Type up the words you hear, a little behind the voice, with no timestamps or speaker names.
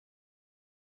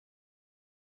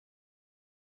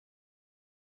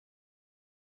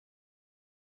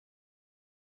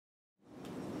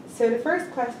So the first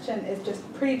question is just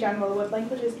pretty general. What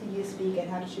languages do you speak, and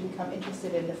how did you become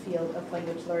interested in the field of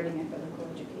language learning and bilingual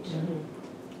education?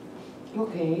 Mm-hmm.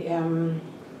 Okay.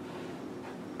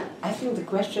 I think the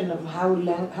question of how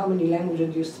many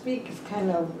languages you speak is kind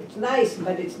of, it's nice,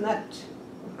 but it's not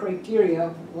a criteria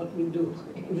of what we do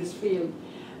in this field.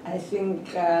 I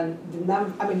think I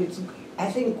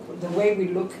think the way we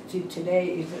look at it today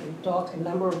is that we talk a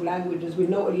number of languages. We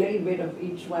know a little bit of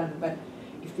each one, but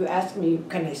if you ask me,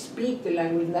 can I speak the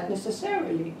language? Not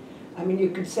necessarily. I mean,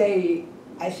 you could say,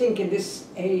 I think in this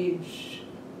age,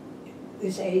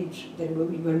 then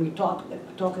when we talk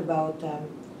about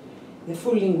the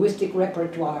full linguistic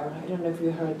repertoire, I don't know if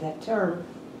you heard that term,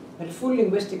 but full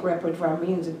linguistic repertoire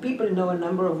means that people know a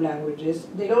number of languages.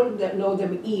 They don't know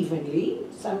them evenly.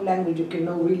 Some language you can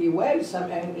know really well, some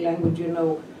language you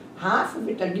know half of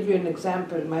it. I'll give you an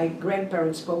example. My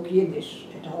grandparents spoke Yiddish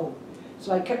at home.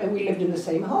 So we lived in the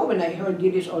same home, and I heard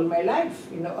Yiddish all my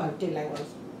life, until I was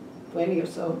 20 or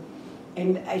so.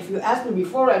 And if you asked me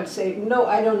before, I'd say, no,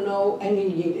 I don't know any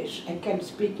Yiddish. I can't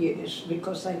speak Yiddish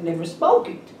because I never spoke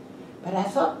it. But I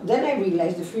thought, then I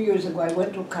realized a few years ago I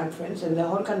went to a conference and the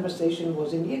whole conversation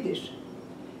was in Yiddish.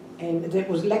 And there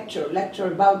was lecture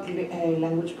about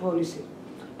language policy.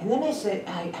 And then I said,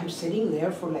 I'm sitting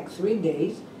there for like 3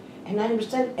 days and I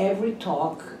understand every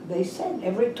talk they said.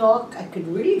 Every talk I could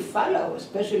really follow,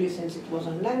 especially since it was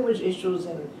on language issues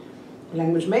and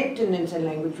language maintenance and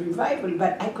language revival,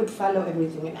 but I could follow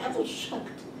everything. And I was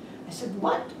shocked. I said,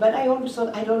 what? But I always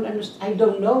thought, I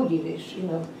don't know Yiddish,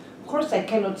 Of course, I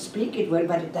cannot speak it well,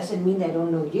 but it doesn't mean I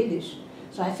don't know Yiddish.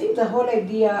 So I think the whole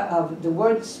idea of the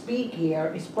word speak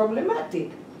here is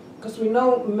problematic, because we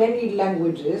know many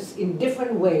languages in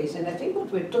different ways. And I think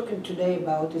what we're talking today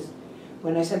about is,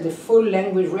 when I said the full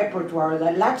language repertoire,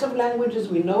 that lots of languages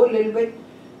we know a little bit.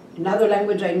 Another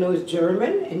language I know is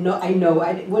German, and I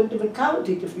wouldn't even count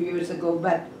it a few years ago,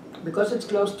 but because it's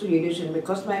close to Yiddish, and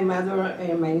because my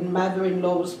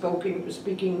mother-in-law was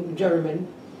speaking German,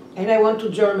 and I went to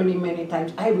Germany many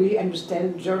times, I really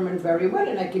understand German very well,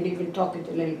 and I can even talk it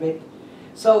a little bit.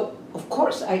 So, of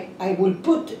course, I will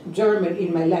put German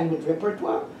in my language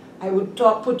repertoire. I would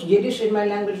put Yiddish in my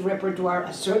language repertoire.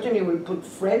 I certainly will put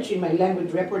French in my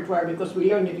language repertoire because we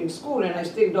learned it in school, and I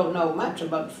still don't know much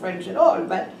about French at all,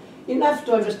 but enough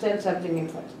to understand something in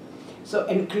French. So,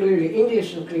 and clearly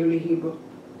English and clearly Hebrew.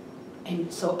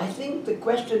 And so I think the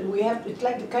question it's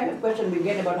like the kind of question we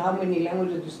get about how many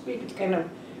languages you speak. It's kind of,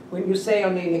 when you say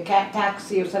in a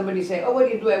taxi, or somebody say, oh, what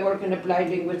do you do? I work in applied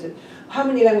linguistics. How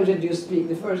many languages do you speak?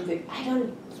 The first thing, I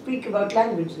don't speak about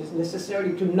languages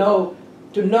necessarily to know.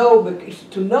 Because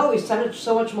to know is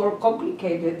so much more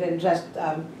complicated than just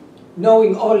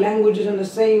knowing all languages on the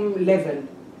same level.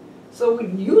 So we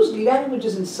use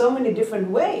languages in so many different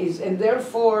ways, and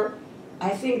therefore, I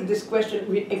think this question,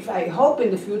 I hope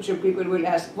in the future people will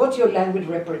ask, what's your language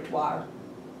repertoire?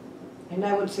 And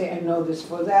I would say, I know this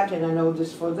for that, and I know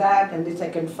this for that, and this I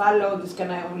can follow, this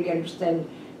can I only understand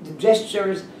the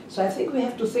gestures. So I think we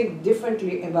have to think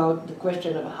differently about the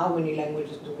question of how many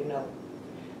languages do we know.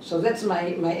 So that's my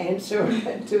answer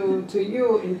to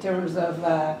you in terms of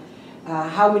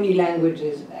how many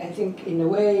languages. I think in a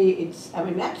way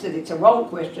actually it's a wrong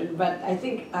question, but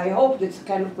I hope it's the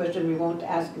kind of question we won't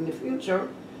ask in the future,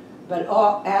 but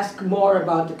ask more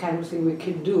about the kind of thing we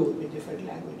can do with different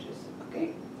languages,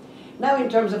 okay? Now in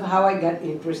terms of how I got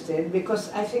interested,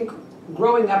 because I think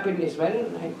growing up in Israel,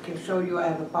 and I can show you, I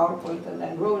have a PowerPoint on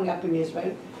that, growing up in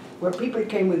Israel, where people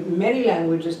came with many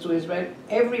languages to Israel,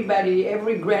 every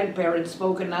grandparent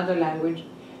spoke another language,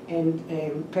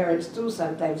 and parents too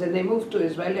sometimes, and they moved to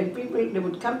Israel, and they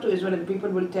would come to Israel and people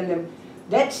would tell them,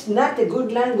 that's not a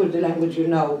good language, the language you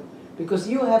know, because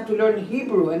you have to learn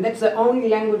Hebrew, and that's the only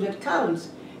language that counts.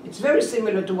 It's very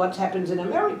similar to what happens in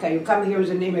America. You come here as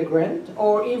an immigrant,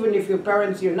 or even if you're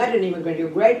not an immigrant,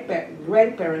 your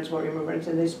grandparents were immigrants,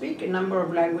 and they speak a number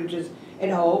of languages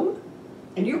at home,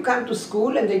 and you come to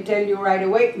school and they tell you right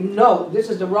away, no, this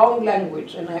is the wrong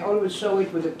language. And I always show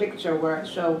it with a picture where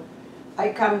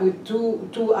I come with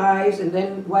two eyes, and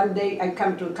then one day I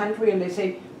come to a country and they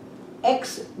say,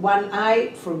 X, one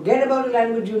eye, forget about the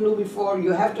language you knew before,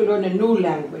 you have to learn a new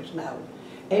language now.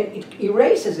 And it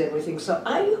erases everything. So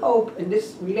I hope, and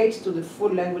this relates to the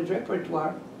full language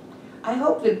repertoire, I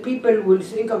hope that people will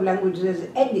think of languages as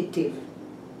additive.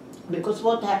 Because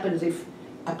what happens if,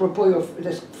 apropos of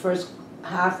the first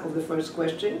half of the first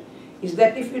question, is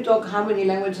that if you talk how many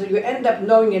languages, you end up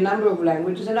knowing a number of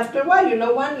languages, and after a while you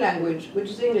know one language,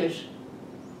 which is English.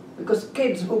 Because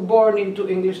kids who are born into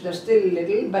English, they're still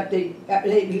little, but they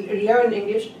learn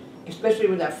English, especially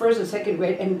with our first and second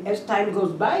grade, and as time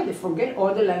goes by, they forget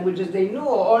all the languages they knew,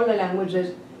 or all the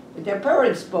languages that their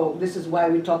parents spoke. This is why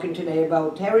we're talking today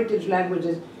about heritage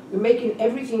languages. We're making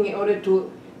everything in order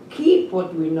to keep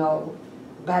what we know.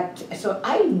 But, so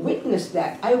I witnessed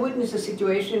that. I witnessed a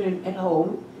situation at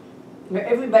home where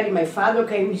everybody, my father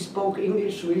came, he spoke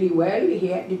English really well.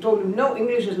 He told him, no,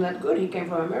 English is not good. He came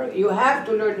from America. You have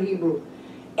to learn Hebrew.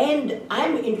 And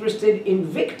I'm interested in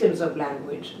victims of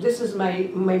language. This is my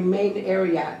main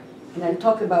area, and I'll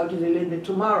talk about it a little bit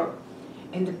tomorrow.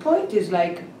 And the point is,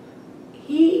 like,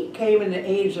 he came in the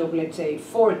age of, let's say,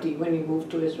 40 when he moved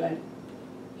to Israel.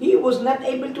 He was not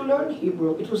able to learn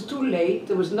Hebrew. It was too late.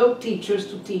 There was no teachers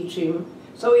to teach him.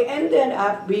 So he ended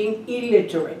up being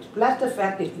illiterate. Plus the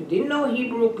fact that if you didn't know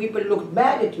Hebrew, people looked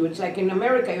bad at you. It's like in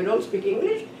America, you don't speak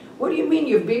English? What do you mean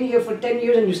you've been here for 10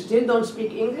 years and you still don't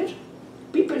speak English?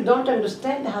 People don't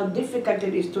understand how difficult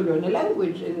it is to learn a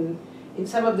language. And in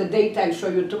some of the data I'll show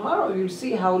you tomorrow, you'll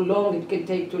see how long it can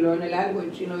take to learn a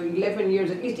language. 11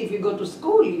 years, at least if you go to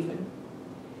school even.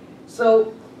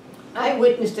 So I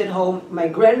witnessed at home my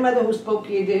grandmother who spoke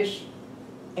Yiddish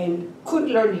and couldn't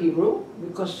learn Hebrew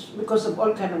because of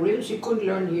all kind of reasons. She couldn't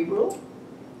learn Hebrew.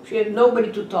 She had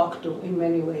nobody to talk to in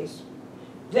many ways.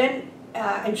 Then,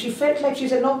 and she felt like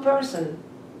she's a non-person,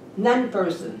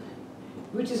 non-person,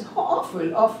 which is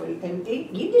awful, awful. And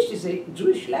Yiddish is a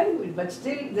Jewish language, but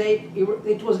still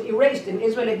it was erased. In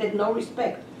Israel it had no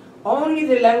respect. Only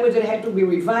the language that had to be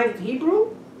revived,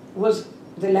 Hebrew, was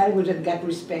the language that got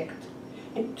respect.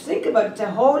 And think about it,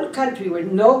 a whole country where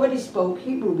nobody spoke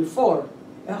Hebrew before.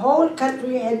 A whole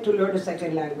country had to learn a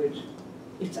second language.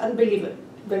 It's unbelievable,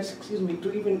 excuse me,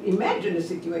 to even imagine a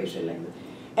situation like that.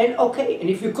 And okay, and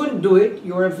if you couldn't do it,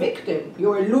 you're a victim,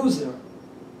 you're a loser.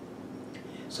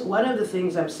 So one of the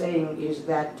things I'm saying is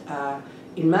that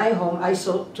in my home I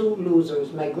saw two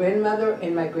losers, my grandmother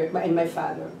and my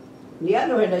father. On the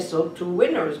other hand, I saw two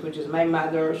winners, which is my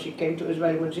mother. She came to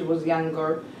Israel when she was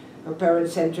younger. Her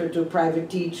parents sent her to a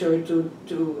private teacher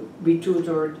to be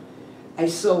tutored. I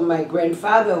saw my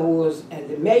grandfather, who was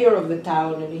the mayor of the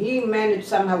town, and he managed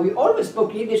somehow, we always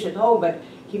spoke Yiddish at home, but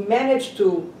he managed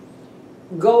to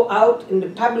go out in the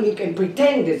public and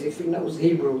pretend as if he knows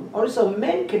Hebrew. Also,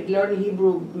 men could learn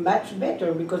Hebrew much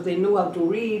better because they knew how to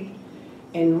read,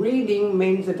 and reading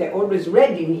means that they always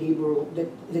read in Hebrew,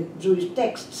 the Jewish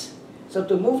texts. So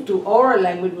to move to oral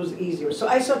language was easier. So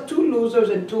I saw two losers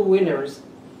and two winners.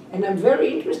 And I'm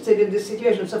very interested in this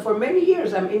situation. So for many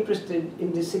years, I'm interested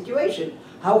in this situation.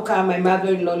 How come my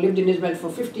mother-in-law lived in Israel for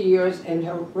 50 years and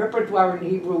her repertoire in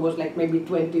Hebrew was like maybe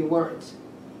 20 words?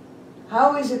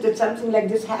 How is it that something like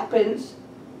this happens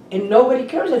and nobody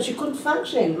cares and she couldn't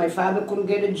function? My father couldn't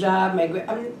get a job.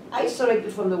 I'm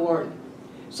isolated from the world.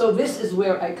 So this is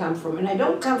where I come from. And I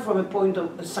don't come from a point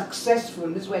of a successful,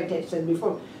 this is what I said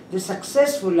before, the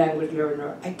successful language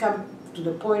learner. I come to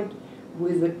the point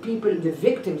with the people, the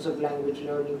victims of language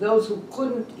learning, those who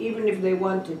couldn't, even if they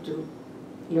wanted to,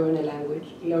 learn a language,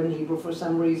 learn Hebrew for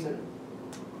some reason.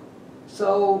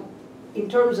 So in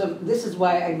terms of, this is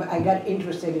why I got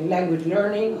interested in language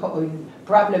learning, or in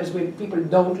problems with people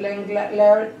don't learn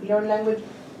language.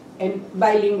 And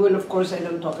bilingual, of course, I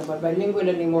don't talk about bilingual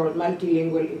anymore,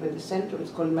 multilingual, even the center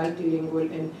is called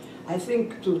multilingual. And I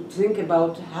think to think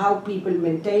about how people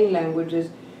maintain languages.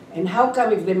 And how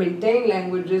come if they maintain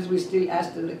languages, we still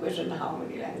ask them the question, how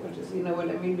many languages? You know what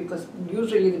I mean? Because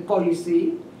usually the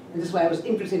policy, and this is why I was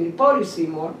interested in policy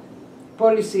more,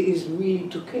 policy is really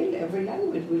to kill every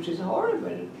language, which is horrible.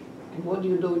 And what do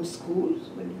you do in schools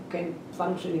when you can't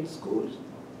function in schools?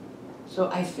 So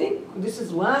I think this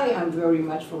is why I'm very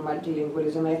much for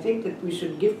multilingualism. I think that we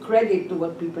should give credit to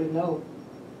what people know.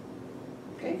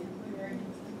 Okay? Very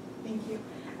interesting. Thank you.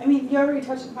 I mean, you already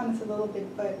touched upon this a little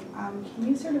bit, but can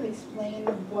you sort of explain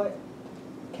what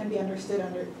can be understood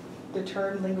under the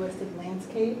term linguistic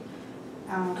landscape,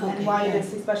 and why it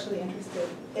is especially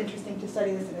interesting to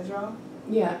study this in Israel?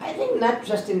 Yeah, I think not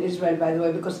just in Israel, by the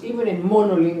way, because even in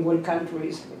monolingual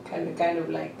countries, kind of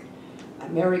like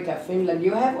America, Finland,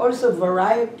 you have also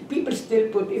variety. People still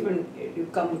put, even you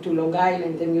come to Long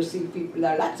Island and you see people,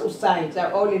 there are lots of signs,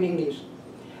 they're all in English.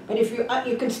 But if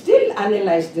you can still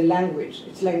analyze the language,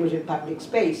 it's language in public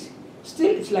space.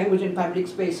 Still, it's language in public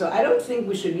space. So I don't think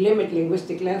we should limit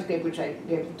linguistic landscape, which I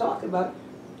dare to talk about,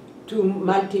 to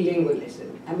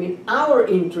multilingualism. I mean, our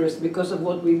interest, because of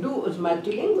what we do, is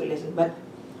multilingualism. But,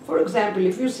 for example,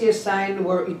 if you see a sign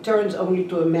where it turns only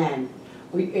to a man,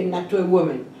 and not to a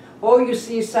woman, or you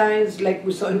see signs like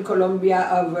we saw in Colombia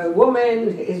of a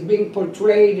woman is being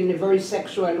portrayed in a very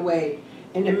sexual way,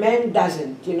 and a man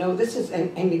doesn't, this is,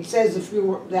 and it says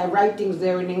there are writings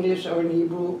there in English or in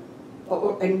Hebrew,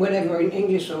 and whatever, in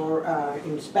English or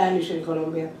in Spanish in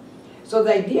Colombia. So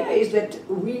the idea is that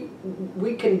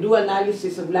we can do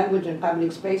analysis of language and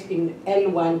public space in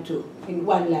L1 too, in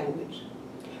one language.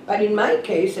 But in my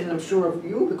case, and I'm sure of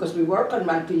you, because we work on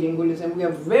multilingualism, we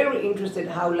are very interested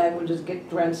in how languages get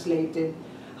translated,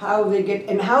 how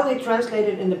they translate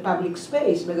it in the public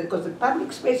space, because the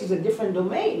public space is a different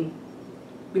domain,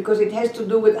 because it has to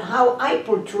do with how I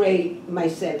portray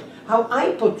myself, how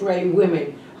I portray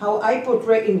women, how I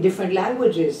portray in different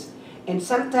languages. And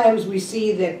sometimes we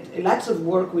see that lots of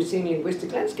work we see in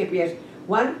linguistic landscape, yes,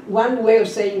 one way of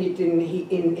saying it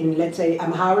in let's say,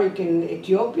 Amharic in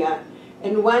Ethiopia,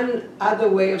 and one other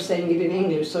way of saying it in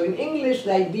English. So in English,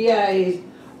 the idea is,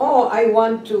 oh, I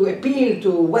want to appeal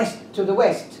to the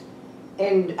West.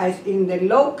 And in the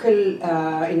local,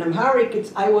 in Amharic,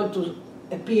 it's I want to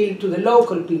appeal to the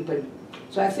local people.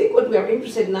 So I think what we are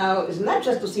interested in now is not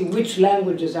just to see which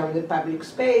languages are in the public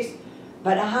space,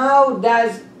 but how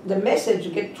does the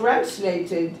message get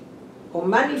translated or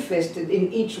manifested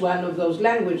in each one of those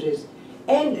languages.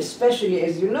 And especially,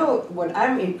 as you know, what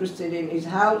I'm interested in is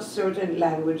how certain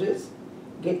languages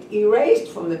get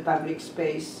erased from the public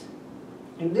space.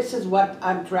 And this is what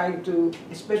I'm trying to,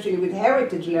 especially with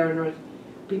heritage learners,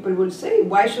 people will say,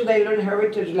 why should I learn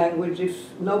heritage language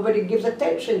if nobody gives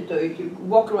attention to it? You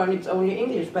walk around, it's only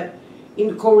English. But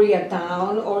in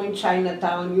Koreatown or in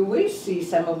Chinatown, you will see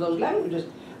some of those languages.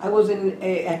 I was in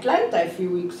Atlanta a few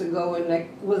weeks ago, and I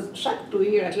was shocked to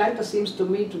hear Atlanta seems to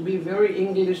me to be very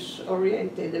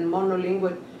English-oriented and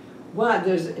monolingual. Wow,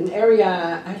 there's an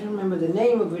area, I don't remember the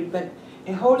name of it, but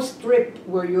a whole strip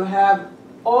where you have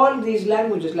all these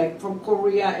languages, like from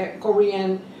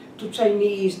Korean to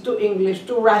Chinese to English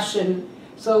to Russian.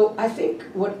 So I think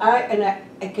I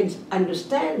can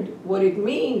understand what it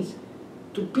means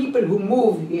to people who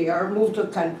move to a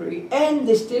country, and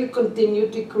they still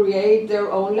continue to create their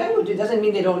own language. It doesn't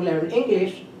mean they don't learn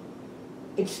English.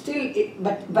 It's still,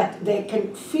 but they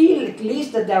can feel at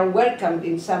least that they are welcomed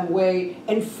in some way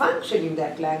and function in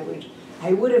that language.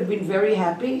 I would have been very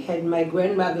happy had my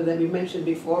grandmother that we mentioned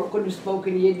before could have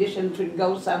spoken Yiddish and could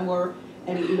go somewhere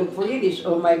and look for Yiddish,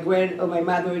 or my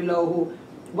mother-in-law who,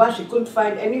 well, she couldn't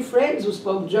find any friends who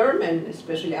spoke German,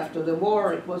 especially after the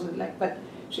war. It wasn't like, but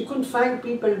she couldn't find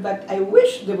people, but I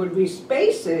wish there would be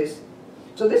spaces.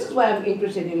 So this is why I'm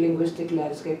interested in linguistic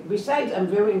landscape. Besides, I'm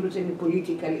very interested in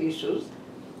political issues,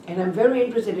 and I'm very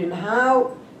interested in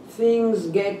how things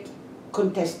get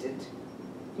contested.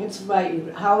 That's why,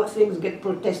 how things get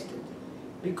protested.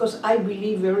 Because I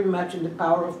believe very much in the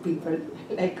power of people,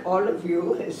 like all of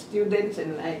you as students,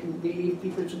 and I believe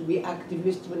people should be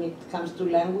activists when it comes to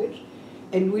language.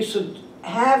 And we should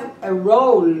have a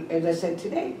role, as I said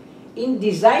today, in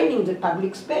designing the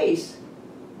public space.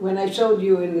 When I showed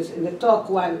you in the talk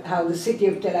how the city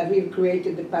of Tel Aviv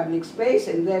created the public space,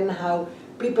 and then how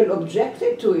people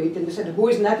objected to it, and they said, who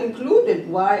is not included?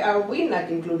 Why are we not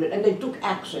included? And they took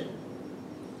action.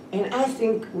 And I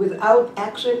think without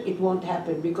action, it won't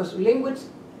happen, because linguists,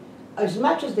 as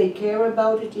much as they care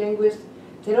about it, linguists,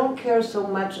 they don't care so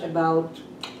much about,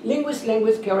 linguists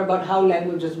care about how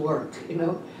languages work, you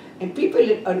know. And people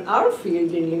in our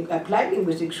field, in applied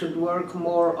linguistics, should work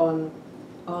more on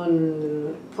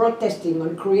protesting,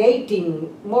 on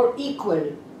creating more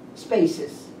equal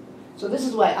spaces. So this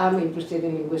is why I'm interested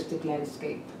in linguistic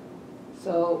landscape.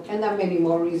 So, and there are many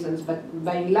more reasons, but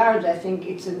by and large, I think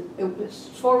it's a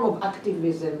form of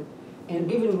activism and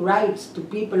giving rights to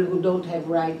people who don't have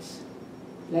rights.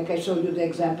 Like I showed you the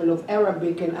example of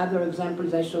Arabic and other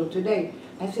examples I showed today.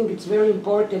 I think it's very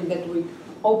important that we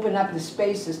open up the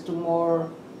spaces to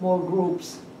more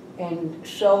groups and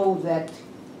show that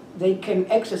they can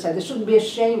exercise. They shouldn't be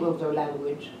ashamed of their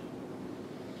language.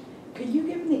 Could you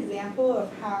give an example of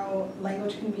how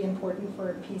language can be important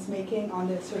for peacemaking on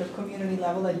this sort of community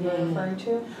level that you were referring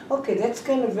to? Okay, that's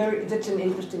an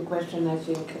interesting question, I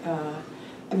think.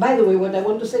 And by the way, what I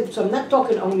want to say, so I'm not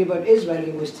talking only about Israel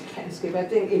linguistic landscape. I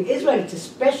think in Israel it's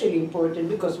especially important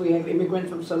because we have immigrants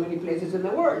from so many places in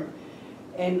the world.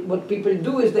 And what people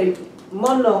do is they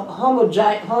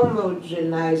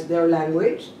homogenize their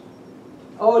language,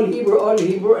 all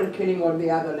Hebrew, and killing all the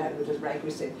other languages, like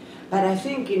we said. But I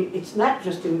think it's not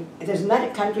just there's not a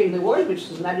country in the world which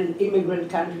is not an immigrant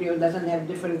country or doesn't have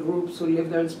different groups who live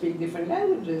there and speak different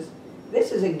languages.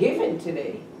 This is a given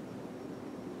today.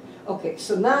 Okay,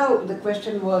 so now the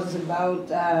question was about,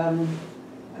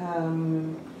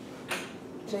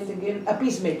 say it again,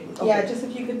 peacemaking. Okay. Yeah, just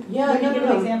if you could give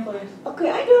an example.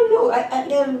 Okay, I don't know.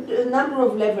 There are a number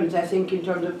of levels, I think, in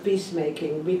terms of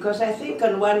peacemaking, because I think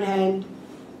on one hand,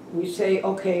 we say,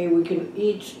 okay, we can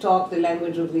each talk the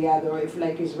language of the other. If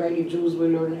like Israeli Jews will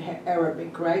learn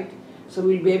Arabic, right? So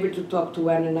we'll be able to talk to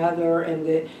one another. And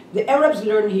the Arabs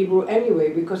learn Hebrew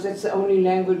anyway, because that's the only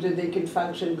language that they can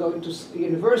function going to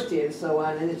university and so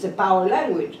on. And it's a power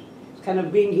language. It's kind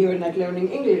of being here and not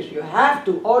learning English. You have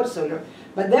to also learn.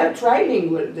 But they're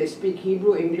trilingual. They speak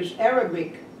Hebrew, English,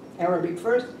 Arabic. Arabic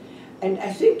first. And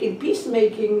I think in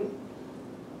peacemaking,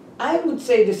 I would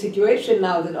say the situation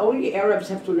now that only Arabs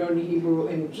have to learn Hebrew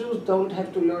and Jews don't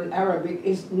have to learn Arabic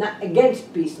is not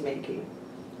against peacemaking,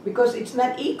 because it's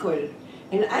not equal.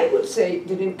 And I would say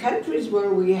that in countries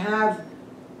where we have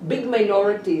big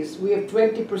minorities, we have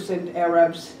 20%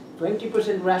 Arabs,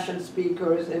 20% Russian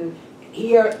speakers, and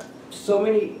here so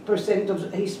many percent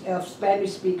of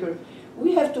Spanish speakers,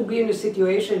 we have to be in a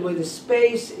situation where the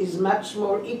space is much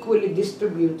more equally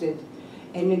distributed.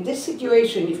 And in this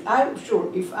situation, you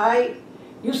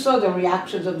saw the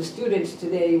reactions of the students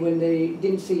today when they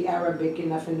didn't see Arabic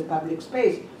enough in the public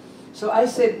space. So I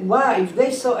said, wow, if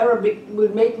they saw Arabic, it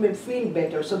would make them feel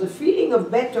better. So the feeling of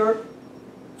better,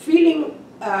 through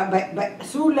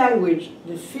language,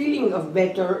 the feeling of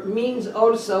better means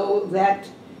also that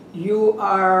you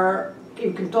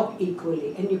can talk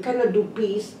equally, and you cannot do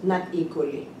peace not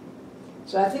equally.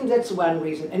 So I think that's one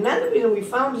reason. Another reason, we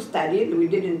found a study that we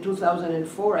did in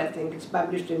 2004, I think, it's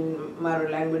published in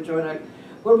Modern Language Journal,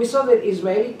 where we saw that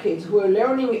Israeli kids who are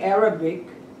learning Arabic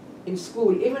in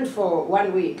school, even for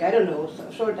 1 week, I don't know,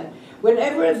 so short time,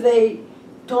 whenever they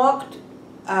talked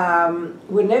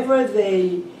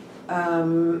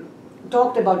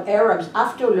about Arabs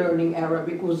after learning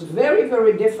Arabic was very,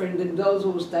 very different than those who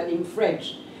were studying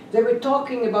French. They were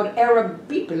talking about Arab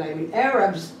people,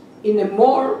 Arabs, in a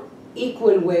more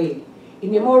equal way,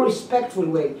 in a more respectful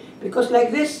way. Because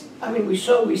like this, we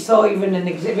saw even an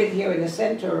exhibit here in the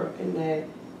center, in the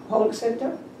Hong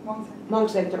Center? Hmong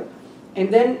Center.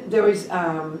 And then there's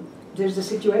a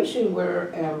situation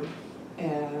where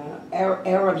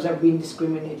Arabs are being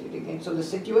discriminated against. So the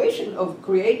situation of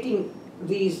creating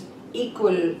these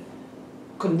equal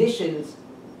conditions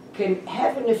can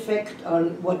have an effect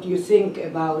on what you think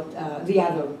about the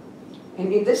other.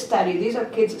 And in this study, these are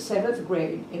kids 7th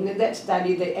grade, and in that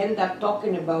study they end up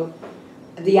talking about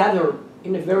the other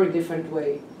in a very different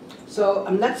way. So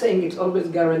I'm not saying it's always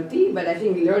guaranteed, but I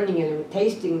think learning and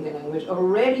tasting the language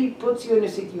already puts you in a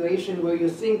situation where you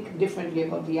think differently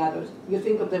about the others. You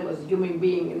think of them as human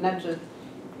beings and not just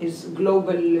as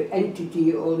global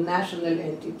entity or national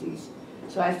entities.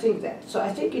 So I think that. So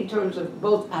I think in terms of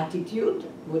both attitude,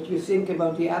 what you think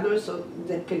about the others, so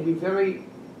that can be very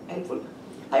helpful.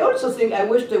 I also think I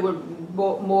wish there were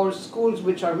more schools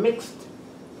which are mixed.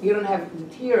 You don't have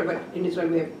it here, but in Israel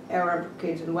we have Arab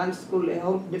kids in one school, a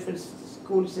whole different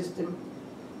school system,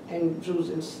 and Jews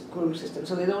in school system.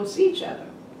 So they don't see each other.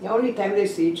 The only time they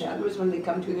see each other is when they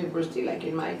come to university, like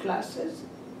in my classes,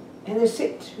 and they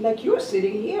sit like you're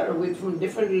sitting here from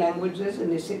different languages,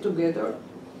 and they sit together.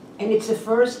 And it's the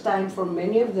first time for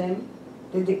many of them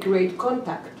that they create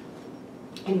contact,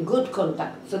 and good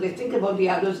contact. So they think about the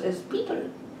others as people.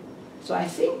 So I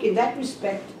think in that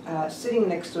respect, sitting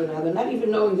next to another, not even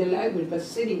knowing the language, but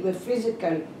sitting with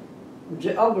physical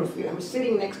geography,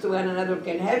 sitting next to one another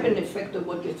can have an effect on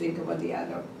what you think about the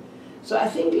other. So I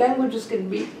think languages can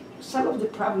be, some of the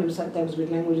problems sometimes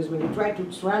with languages when you try to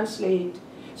translate,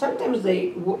 sometimes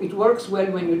it works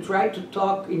well when you try to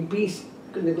talk in peace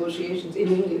negotiations in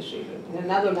English even, in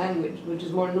another language, which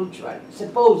is more neutral,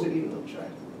 supposedly neutral.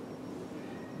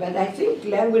 But I think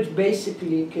language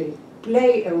basically can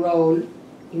play a role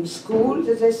in schools,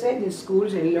 as I said, in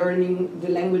schools in learning the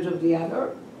language of the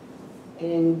other,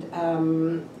 and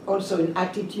also in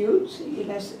attitudes,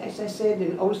 as I said,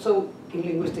 and also in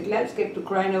linguistic landscape to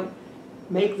kind of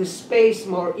make the space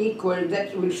more equal.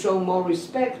 That will show more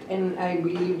respect, and I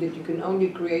believe that you can only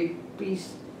create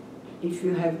peace if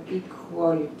you have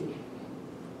equality.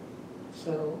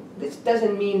 So this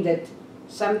doesn't mean that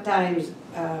sometimes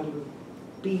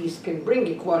peace can bring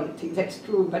equality, that's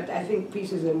true, but I think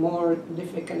peace is a more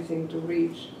difficult thing to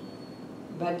reach.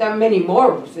 But there are many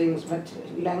more things, but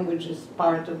language is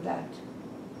part of that.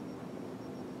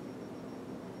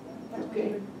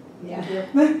 Okay. Yeah.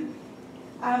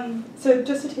 So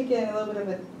just to take it in a little bit of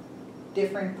a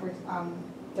different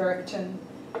direction.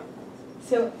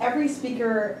 So every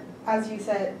speaker, as you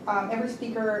said, every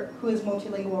speaker who is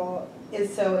multilingual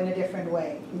is so in a different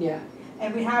way. Yeah.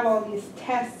 And we have all these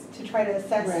tests to try to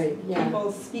assess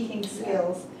people's speaking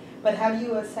skills. But how do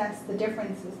you assess the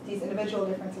differences, these individual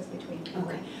differences between people?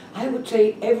 Okay. I would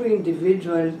say every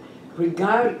individual,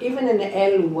 even in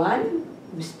L1,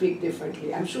 we speak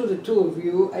differently. I'm sure the two of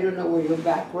you, I don't know where your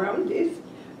background is,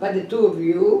 But the two of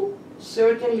you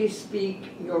certainly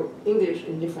speak your English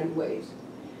in different ways.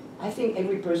 I think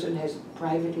every person has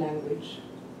private language.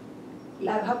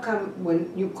 How come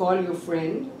when you call your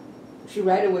friend, she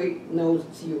right away knows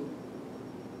it's you?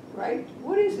 Right?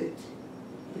 What is it?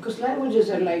 Because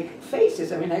languages are like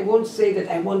faces. I mean, I won't say that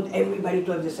I want everybody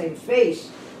to have the same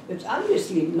face. It's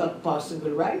obviously not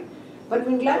possible, right? But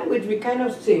in language, we kind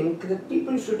of think that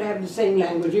people should have the same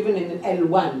language, even in an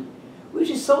L1, which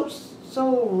is so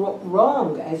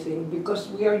wrong, I think, because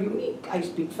we are unique. I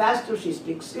speak faster, she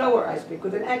speaks slower, I speak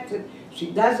with an accent,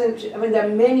 she doesn't. I mean, there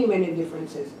are many, many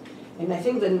differences. And I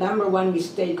think the number one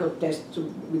mistake of tests to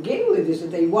begin with is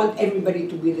that they want everybody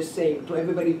to be the same, to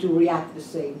everybody to react the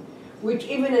same, which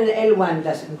even in L1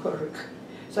 doesn't work.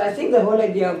 So I think the whole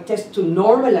idea of tests to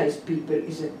normalize people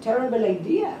is a terrible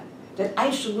idea. That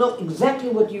I should know exactly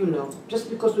what you know, just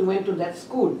because we went to that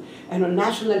school. And on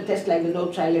national tests like the No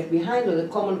Child Left Behind or the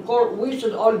Common Core, we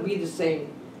should all be the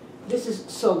same. This is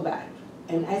so bad.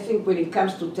 And I think when it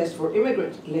comes to tests for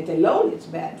immigrants, let alone it's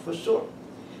bad, for sure.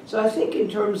 So I think in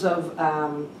terms of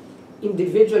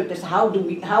individual tests, how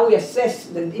we assess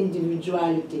the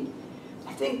individuality,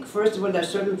 I think first of all there are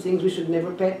certain things we should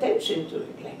never pay attention to,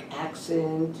 like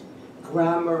accent,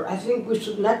 grammar. I think we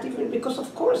should not even, because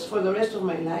of course for the rest of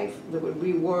my life there will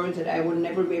be words that I will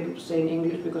never be able to say in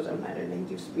English because I'm not a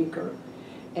native speaker.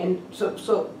 And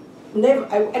so never,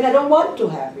 and I don't want to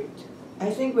have it. I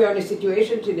think we are in a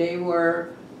situation today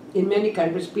where in many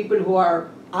countries people who are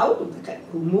out of the country,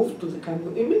 who moved to the country,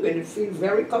 who immigrated, feel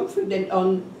very confident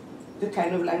on the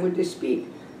kind of language they speak.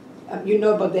 You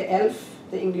know about the ELF,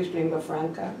 the English lingua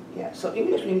franca? Yeah, so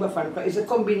English lingua franca is a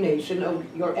combination of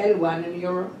your L1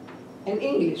 and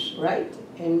English, right?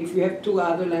 And if you have two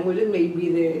other languages, maybe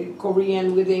the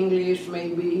Korean with English,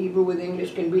 maybe Hebrew with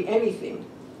English, can be anything.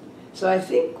 So I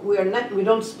think we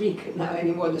don't speak now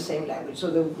anymore the same language. So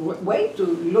the way to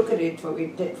look at it from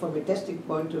a testing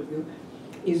point of view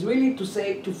is really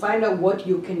to find out what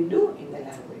you can do in the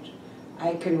language.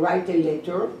 I can write a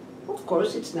letter. Of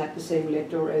course, it's not the same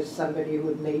letter as somebody who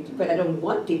is native, but I don't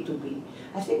want it to be.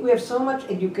 I think we have so much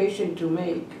education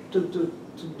to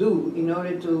do in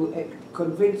order to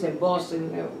convince a boss in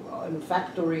a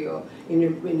factory or in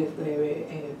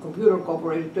a computer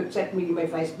corporation to accept me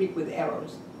if I speak with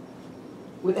errors.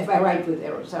 If I write with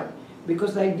errors, sorry.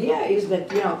 Because the idea is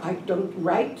that, I don't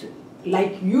write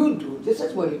like you do. This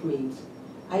is what it means.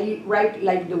 I write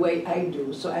like the way I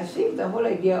do. So I think the whole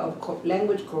idea of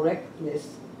language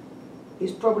correctness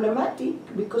is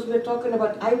problematic because we're talking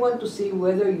about, I want to see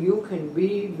whether you can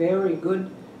be very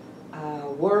good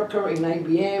worker in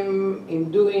IBM,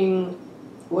 in doing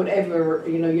whatever,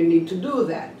 you need to do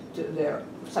that.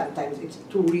 Sometimes it's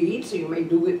to read, so you may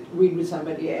read with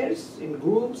somebody else in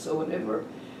groups or whatever.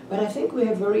 But I think we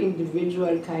have very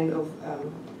individual kind of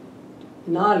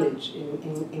knowledge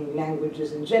in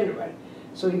languages in general.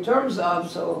 So in terms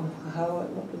of,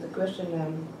 what was the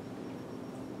question?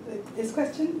 This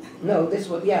question? No, this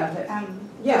was,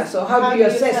 yeah. So how do you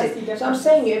assess it? So I'm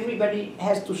saying everybody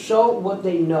has to show what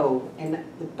they know. And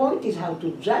the point is how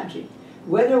to judge it.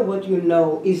 Whether what you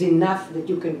know is enough that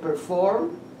you can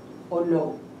perform or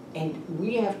no. And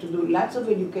we have to do lots of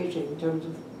education in terms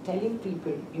of telling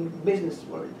people in the business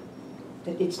world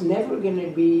that it's never going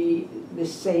to be the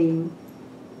same.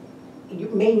 You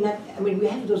may not, we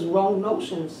have those wrong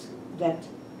notions that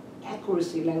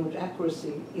accuracy, language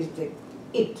accuracy is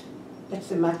that's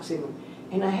the maximum.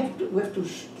 And we have to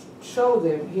show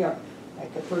them here,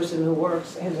 like a person who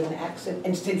works, has an accent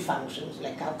and still functions,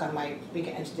 like how come I speak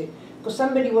and still, because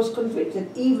somebody was convinced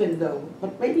that even though,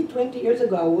 but maybe 20 years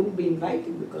ago I wouldn't be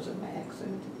invited because of my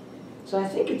accent. So I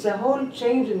think it's a whole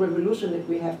change and revolution that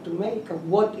we have to make of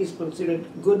what is considered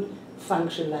good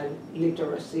functional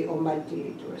literacy or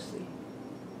multiliteracy.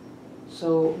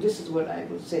 So this is what I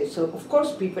would say. So of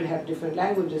course people have different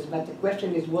languages, but the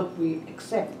question is what we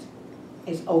accept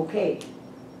is okay.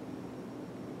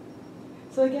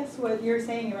 So I guess what you're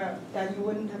saying about that you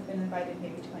wouldn't have been invited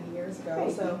maybe 20 years ago,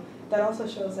 Right. so that also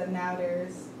shows that now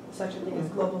there's such a thing as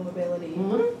global mobility.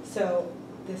 Mm-hmm. So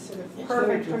this sort of It's perfect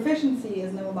very true. proficiency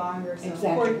is no longer so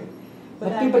Exactly. important. But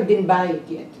then- people didn't buy it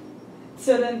yet.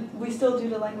 So then we still do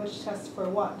the language test for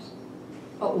what?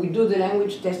 Oh, we do the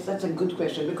language test, that's a good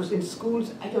question, because in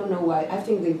schools, I don't know why, I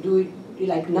think they do it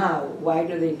like now. Why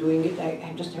are they doing it?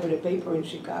 I just heard a paper in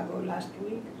Chicago last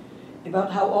week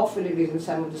about how awful it is in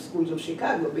some of the schools of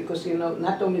Chicago, because,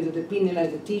 not only do they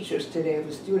penalize the teachers today if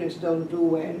the students don't do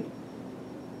well,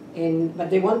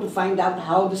 but they want to find out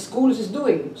how the schools is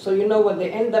doing. So you know what, they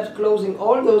end up closing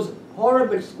all those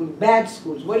horrible schools, bad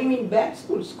schools. What do you mean bad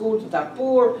schools? Schools that are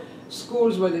poor,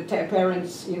 schools where the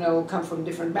parents, you know, come from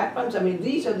different backgrounds. I mean,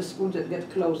 these are the schools that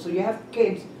get closed. So you have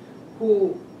kids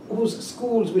whose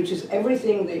schools, which is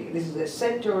everything, this is the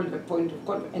center, the point of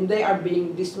contact, and they are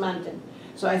being dismantled.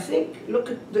 So I think, look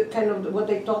at the kind of what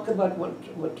they talk about, what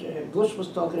Bush was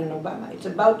talking in Obama. It's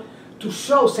about to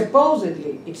show,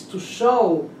 supposedly, it's to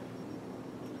show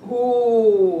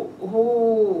who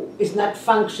is not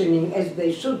functioning as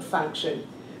they should function.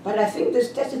 But I think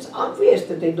this test, it's obvious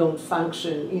that they don't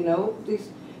function, you know.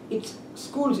 It's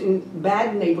schools in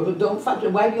bad neighborhood don't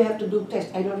function. Why do you have to do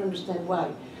tests? I don't understand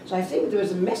why. So I think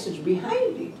there's a message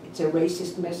behind it. It's a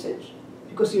racist message,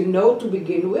 because you know to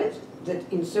begin with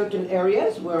that in certain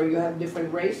areas where you have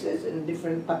different races and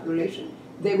different population,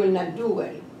 they will not do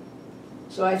well.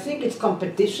 So I think it's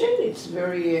competition. It's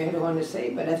very, I don't want to say,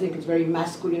 but I think it's very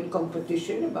masculine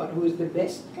competition about who is the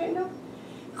best, kind of.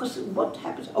 Because what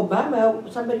happens, Obama,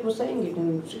 somebody was saying it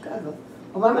in Chicago,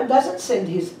 Obama doesn't send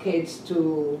his kids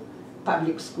to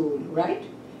public school, right?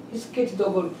 His kids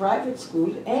don't go to private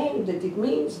school, and that it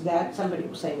means that, somebody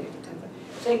was saying it,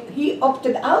 saying he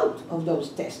opted out of those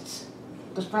tests,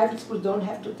 because private schools don't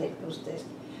have to take those tests.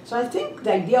 So I think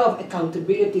the idea of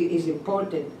accountability is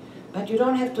important, but you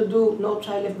don't have to do no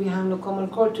child left behind, no common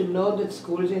core to know that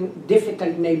schools in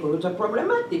difficult neighborhoods are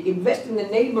problematic. Invest in the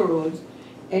neighborhoods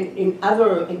and in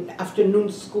other afternoon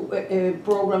school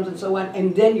programs and so on,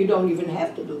 and then you don't even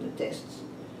have to do the tests.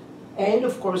 And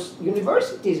of course,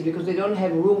 universities, because they don't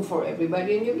have room for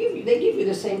everybody, and they give you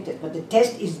the same test, but the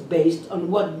test is based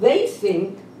on what they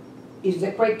think is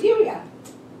the criteria,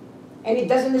 and it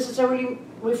doesn't necessarily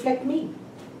reflect me.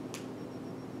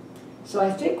 So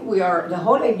I think the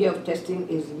whole idea of testing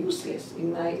is useless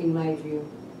in my view.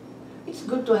 It's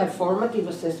good to have formative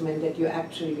assessment that you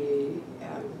actually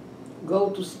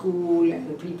go to school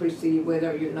and people see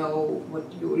whether you know what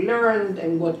you learned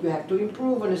and what you have to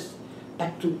improve on,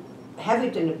 but to have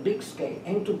it in a big scale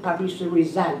and to publish the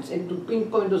results and to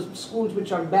pinpoint those schools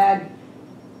which are bad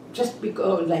just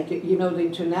because, like, you know, the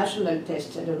international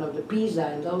tests, I don't know, the PISA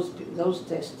and those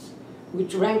tests,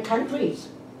 which rank countries.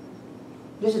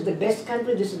 This is the best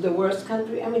country, this is the worst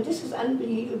country. I mean, this is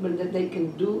unbelievable that they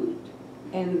can do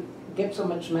it and get so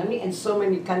much money and so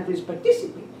many countries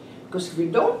participate. Because if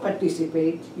you don't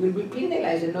participate, you'll be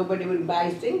penalized and nobody will buy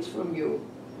things from you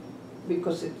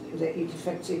because it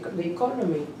affects the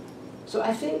economy. So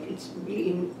I think it's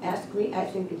really, ask me, I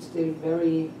think it's still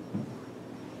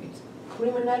it's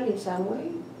criminal in some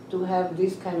way to have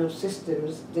these kind of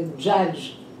systems that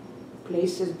judge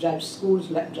places, judge schools,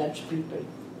 judge people.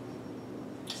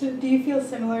 So do you feel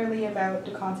similarly about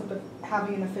the concept of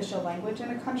having an official language in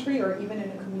a country or even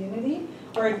in a community?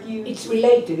 Or do you... It's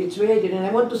related, and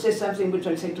I want to say something which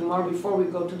I'll say tomorrow before we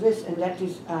go to this, and that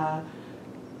is,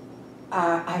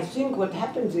 I think what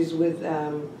happens is with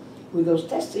those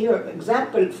tests here,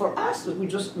 example for us, we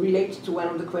just relate to one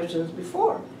of the questions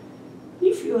before.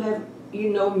 If you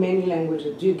know many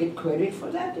languages, do you get credit for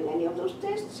that in any of those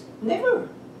tests? Never.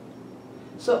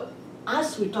 So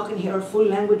we're talking here a full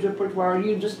language repertoire.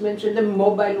 You just mentioned the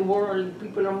mobile world.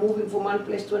 People are moving from one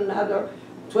place to another.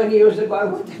 20 years ago, I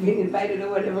would have been invited or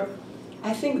whatever.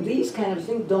 I think these kind of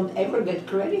things don't ever get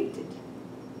credited.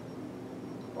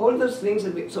 All those things,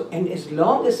 and as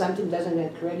long as something doesn't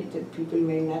get credited, people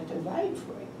may not abide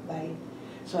for it.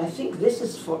 So I think this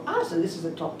is for us, and this is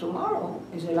the talk tomorrow,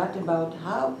 is a lot about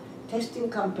how testing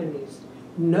companies,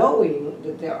 knowing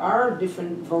that there are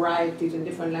different varieties in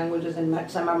different languages,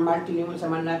 and some are multilingual,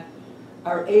 some are not,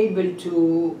 are able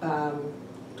to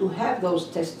have those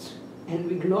tests and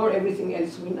ignore everything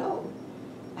else we know.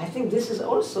 I think this is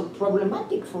also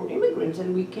problematic for immigrants,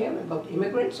 and we care about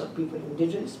immigrants or people,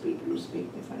 indigenous people who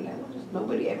speak different languages.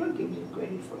 Nobody ever gives you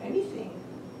credit for anything.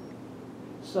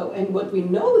 So, and what we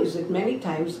know is that many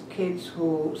times kids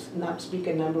who not speak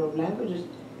a number of languages,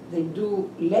 they do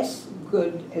less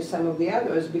good as some of the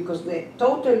others because the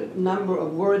total number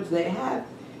of words they have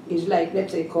is like,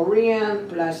 let's say, Korean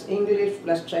plus English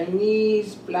plus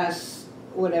Chinese plus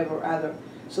whatever other.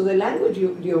 So the language,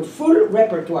 your full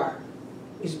repertoire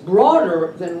is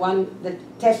broader than one that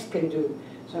tests can do.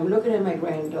 So I'm looking at my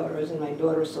granddaughters, and my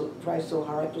daughter tries so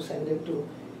hard to send them to,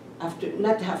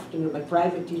 but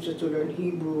private teachers to learn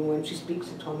Hebrew when she speaks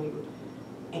at home Hebrew.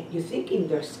 And you think in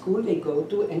their school they go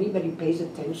to, anybody pays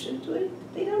attention to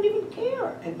it? They don't even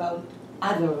care about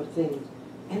other things.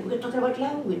 And we're talking about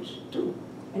language too.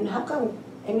 And how come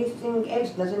anything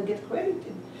else doesn't get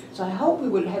credited? So I hope we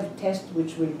will have tests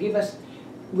which will give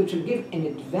an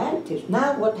advantage.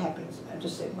 Now what happens? I'll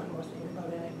just say one more thing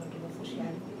about it. I don't know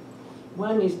officiality.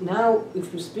 One is now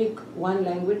if you speak one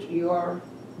language, you're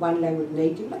one language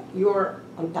native, you're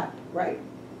on top, right?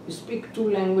 you speak 2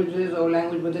 languages or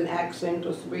language with an accent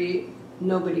or 3,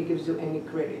 nobody gives you any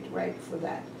credit, right, for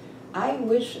that. I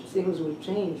wish things will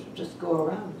change, just go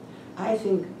around. I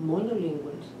think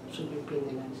monolinguals should be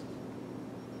penalized.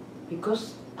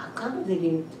 Because how come they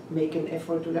didn't make an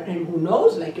effort to learn? And who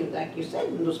knows, like you said,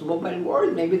 in this mobile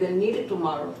world, maybe they'll need it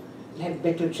tomorrow. They'll have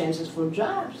better chances for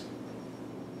jobs.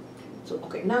 So,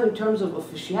 okay, now in terms of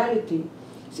officiality,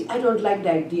 see, I don't like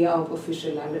the idea of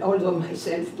official language, although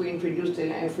myself, we introduced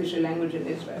an official language in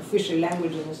Israel, official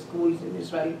language in the schools in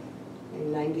Israel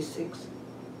in '96.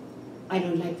 I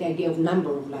don't like the idea of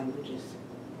number of languages.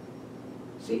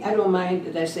 See, I don't mind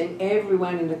that they're saying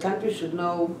everyone in the country should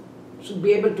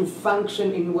be able to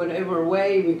function in whatever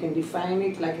way. We can define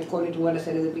it, like according to what I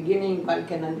said at the beginning, one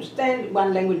can understand.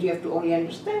 One language you have to only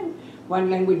understand.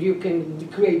 One language you can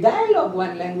create dialogue.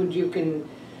 One language you can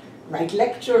write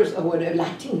lectures or whatever.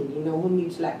 Latin, who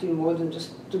needs Latin more than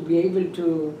just to be able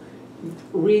to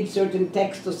read certain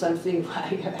text or something?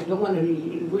 I don't want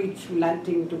to reach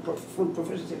Latin to full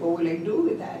proficiency. What will I do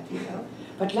with that,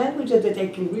 But languages that I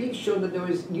can really show that there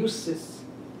is uses,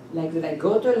 like that I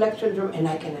go to a lecture room and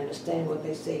I can understand what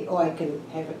they say, or I can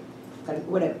have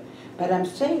whatever. But I'm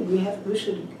saying we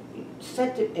should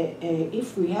set it,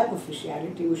 if we have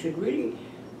officiality, we should really,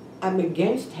 I'm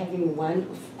against having one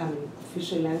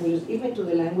official languages, even to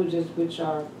the languages which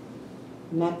are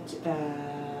not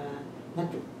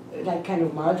like kind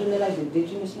of marginalized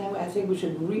indigenous language. I think we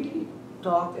should really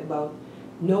talk about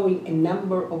knowing a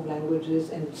number of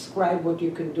languages and describe what you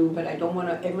can do, but I don't want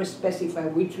to ever specify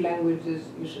which languages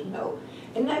you should know.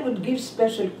 And I would give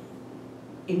special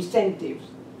incentives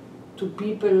to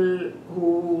people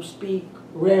who speak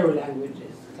rare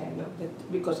languages,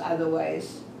 because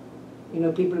otherwise,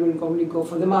 people will only go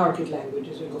for the market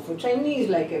languages, will go for Chinese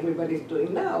like everybody's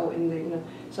doing now.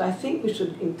 So I think we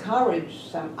should encourage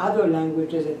some other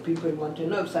languages that people want to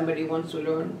know. If somebody wants to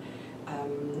learn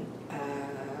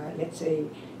let's say,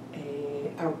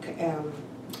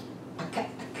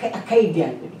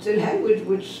 Akkadian. It's a language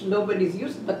which nobody's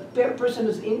used, but per person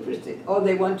is interested. Or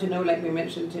they want to know, like we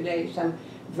mentioned today, some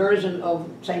version of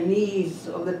Chinese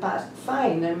of the past.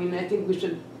 Fine. I think we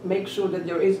should make sure that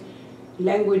there is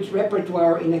language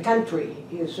repertoire in a country,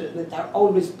 so that there are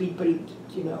always people,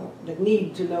 that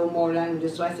need to know more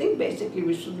languages. So I think basically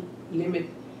we should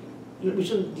we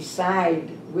shouldn't decide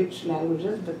which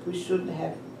languages, but we should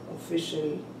have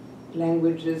official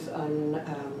languages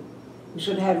we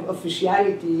should have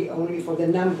officiality only for the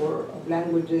number of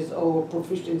languages or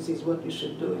proficiencies, what you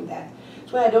should do in that.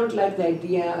 So I don't like the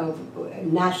idea of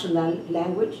national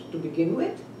language to begin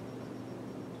with.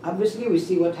 Obviously, we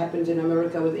see what happens in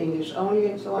America with English only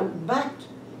and so on, but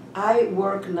I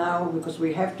work now, because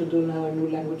we have to do now a new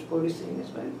language policy in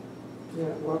Israel, we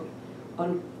work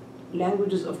on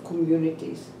languages of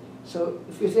communities. So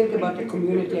if you think about the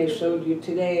community I showed you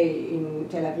today in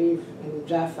Tel Aviv and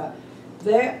Jaffa,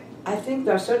 I think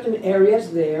there are certain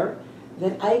areas there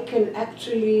that I can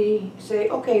actually say,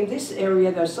 okay, in this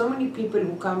area there are so many people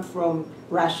who come from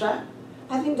Russia.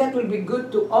 I think that will be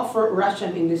good to offer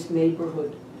Russian in this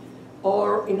neighborhood.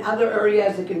 Or in other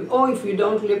areas it can be, if you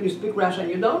don't live, you speak Russian,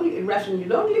 you don't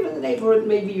live in the neighborhood,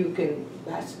 maybe you can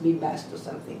be Basque or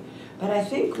something. But I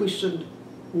think we should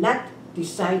not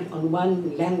decide on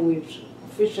one language,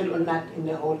 official or not, in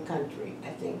the whole country.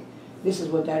 I think this is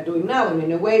what they're doing now. And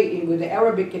in a way, with the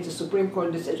Arabic, it's a Supreme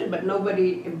Court decision, but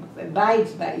nobody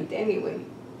abides by it anyway,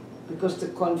 because the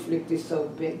conflict is so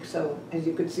big. So, as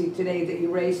you could see today, the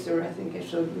eraser, I think I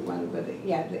showed you one, but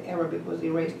the Arabic was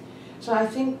erased. So I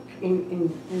think,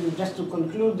 just to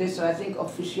conclude this, so I think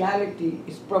officiality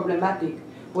is problematic.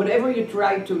 Whatever you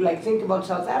try to, think about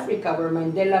South Africa, where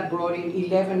Mandela brought in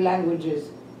 11 languages,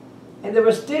 and there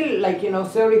was still,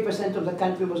 30% of the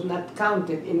country was not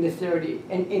counted in the 30,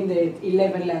 and in the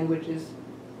 11 languages.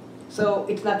 So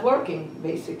it's not working,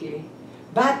 basically.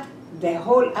 But the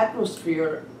whole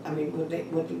atmosphere,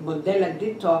 what Mandela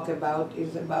did talk about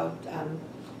is about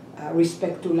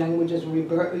respect to languages,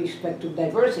 respect to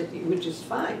diversity, which is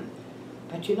fine.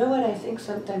 But you know what, I think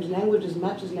sometimes language, as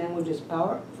much as language is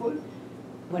powerful,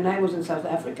 when I was in South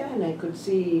Africa and I could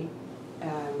see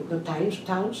the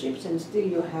townships, and still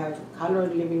you have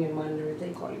colored living in one area, they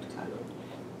call it colored,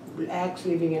 blacks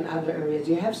living in other areas.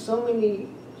 You have so many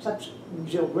such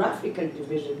geographical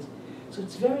divisions. So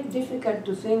it's very difficult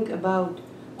to think about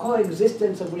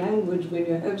coexistence of language when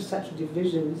you have such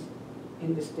divisions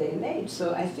in this day and age.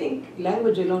 So I think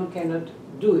language alone cannot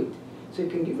do it. So you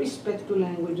can give respect to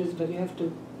languages, but you have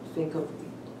to think of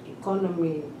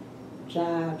economy,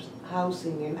 jobs,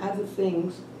 housing, and other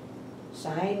things,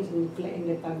 signs in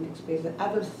the public space, and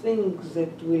other things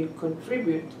that will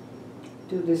contribute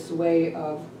to this way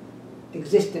of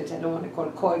existence. I don't want to call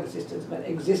it coexistence, but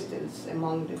existence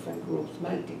among different groups,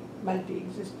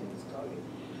 multi-existence, sorry.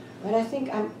 But I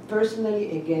think I'm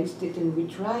personally against it, and we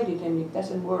tried it, and it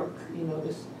doesn't work, you know,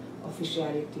 this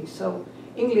officiality. So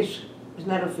English is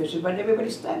not official, but everybody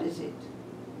studies it.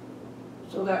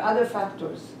 So there are other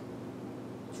factors.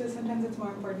 So sometimes it's more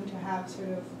important to have sort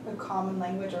of a common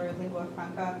language or a lingua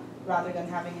franca rather than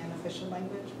having an official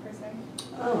language per se?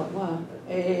 Oh, well,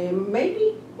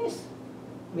 maybe, yes,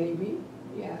 maybe.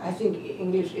 Yeah, I think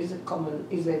English is an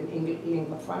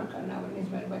lingua franca nowadays,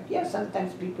 but yeah,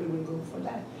 sometimes people will go for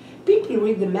that. People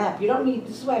read the map. You don't need,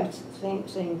 this is why I'm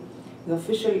saying the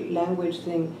official language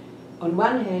thing. On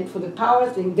one hand, for the power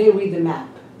thing, they read the map.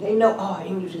 They know, oh,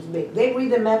 English is big. They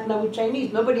read the map now with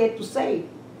Chinese. Nobody had to say,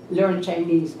 learn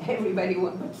Chinese. Everybody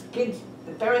wants, but kids,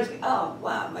 the parents, oh,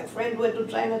 wow, my friend went to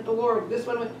China to work. This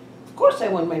one went. Of course I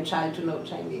want my child to know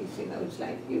Chinese. You know, it's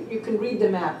like, you can read the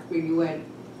map really well.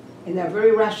 And they're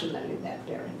very rational in that,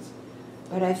 parents.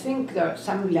 But I think there are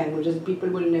some languages people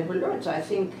will never learn. So I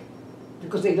think,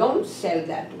 because they don't sell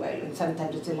that well, and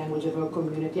sometimes it's a language of our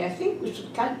community, I think we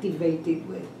should cultivate it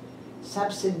with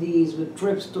subsidies, with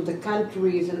trips to the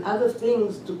countries and other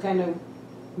things to kind of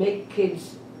make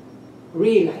kids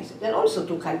realize it. And also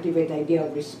to cultivate the idea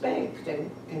of respect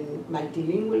and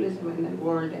multilingualism in the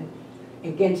world, and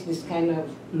against this kind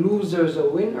of losers or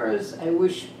winners. I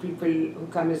wish people who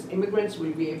come as immigrants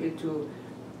will be able to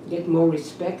get more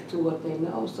respect to what they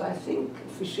know. So I think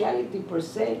officiality per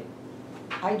se,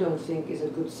 I don't think is a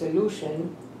good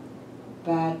solution.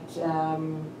 But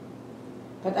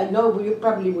I know you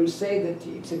probably will say that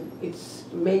it's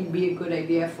maybe a good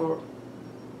idea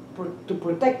to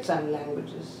protect some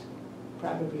languages,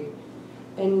 probably.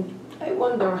 And I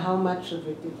wonder how much of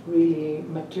it really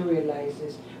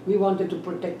materializes. We wanted to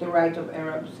protect the right of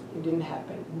Arabs. It didn't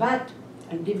happen. But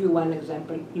I'll give you one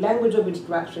example. Language of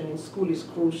instruction in school is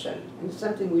crucial, and it's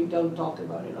something we don't talk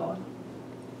about at all.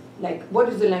 Like, what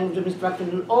is the language of instruction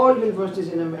in all universities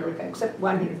in America, except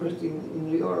one university in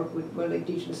New York where they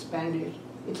teach in Spanish?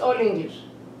 It's all English.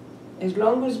 As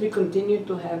long as we continue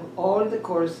to have all the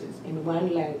courses in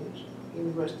one language,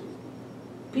 universities,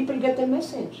 people get the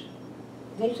message.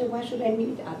 They say, why should I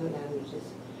need other languages?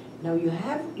 Now you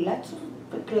have lots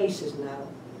of places now,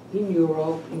 in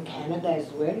Europe, in Canada as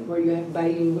well, where you have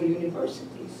bilingual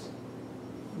universities,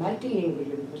 multilingual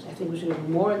universities. I think we should have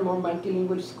more and more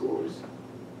multilingual schools.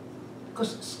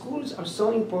 Because schools are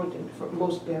so important for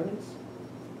most parents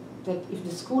that if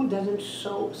the school doesn't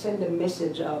send a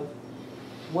message of,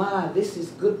 wow, this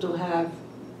is good to have,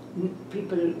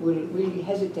 people will really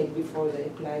hesitate before they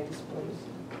apply this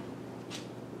policy.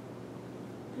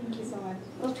 Thank you so much.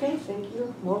 Okay, thank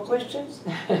you. More questions?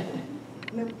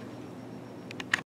 Nope.